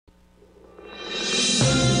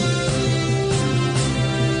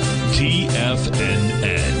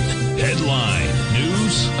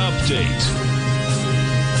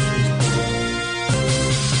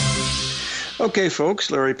Okay,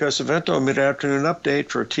 folks, Larry Pesavento, mid-afternoon update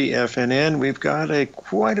for TFNN. We've got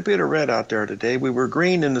quite a bit of red out there today. We were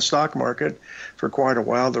green in the stock market for quite a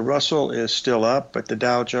while. The Russell is still up, but the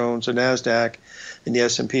Dow Jones, the NASDAQ, and the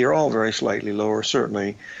S&P are all very slightly lower,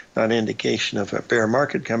 certainly not an indication of a bear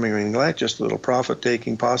market coming or anything like that, just a little profit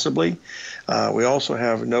taking possibly. We also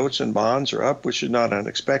have notes and bonds are up, which is not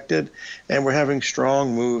unexpected, and we're having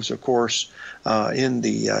strong moves, of course, in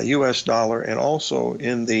the U.S. dollar and also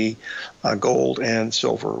in the gold and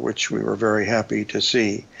silver, which we were very happy to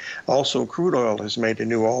see. Also, crude oil has made a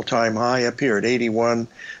new all-time high up here at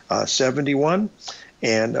 81.71.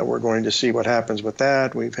 And we're going to see what happens with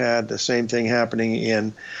that. We've had the same thing happening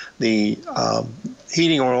in the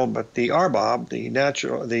heating oil, but the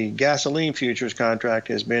RBOB, the gasoline futures contract,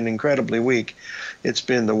 has been incredibly weak. It's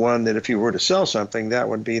been the one that if you were to sell something, that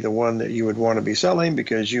would be the one that you would want to be selling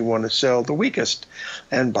because you want to sell the weakest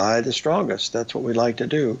and buy the strongest. That's what we like to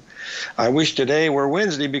do. I wish today were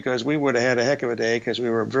Wednesday because we would have had a heck of a day because we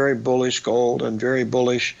were very bullish gold and very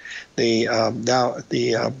bullish the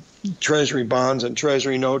Treasury bonds and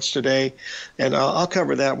Treasury notes today, and I'll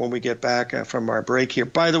cover that when we get back from our break here.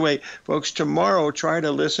 By the way, folks, tomorrow try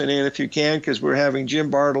to listen in if you can because we're having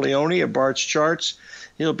Jim Bartolioni of Bart's Charts.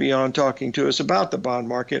 He'll be on talking to us about the bond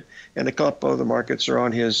market, and a couple of the markets are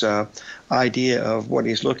on his idea of what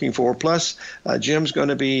he's looking for. Plus, Jim's going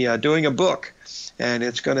to be doing a book. And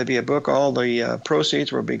it's going to be a book. All the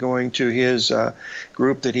proceeds will be going to his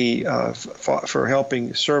group that he fought for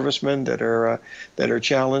helping servicemen that are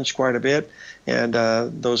challenged quite a bit. And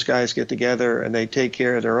those guys get together and they take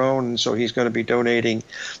care of their own. And so he's going to be donating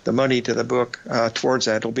the money to the book towards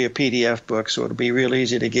that. It'll be a PDF book, so it'll be real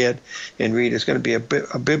easy to get and read. It's going to be a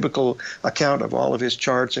biblical account of all of his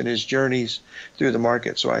charts and his journeys through the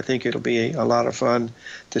market. So I think it'll be a lot of fun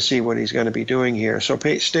to see what he's going to be doing here. So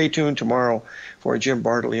stay tuned tomorrow for Jim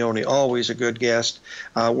Bartolioni, always a good guest.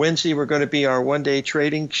 Wednesday, we're going to be our one-day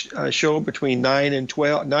trading show between 9 and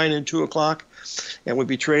 2 o'clock. And we'll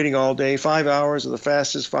be trading all day, 5 hours of the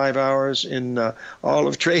fastest 5 hours in all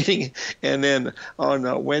of trading. And then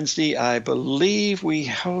on Wednesday, I believe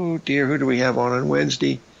oh dear, who do we have on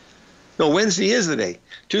Wednesday? No, Wednesday is the day.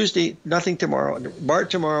 Tuesday, nothing tomorrow. Bart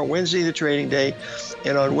tomorrow, Wednesday, the trading day.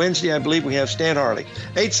 And on Wednesday, I believe we have Stan Harley.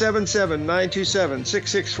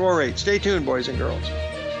 877-927-6648. Stay tuned, boys and girls.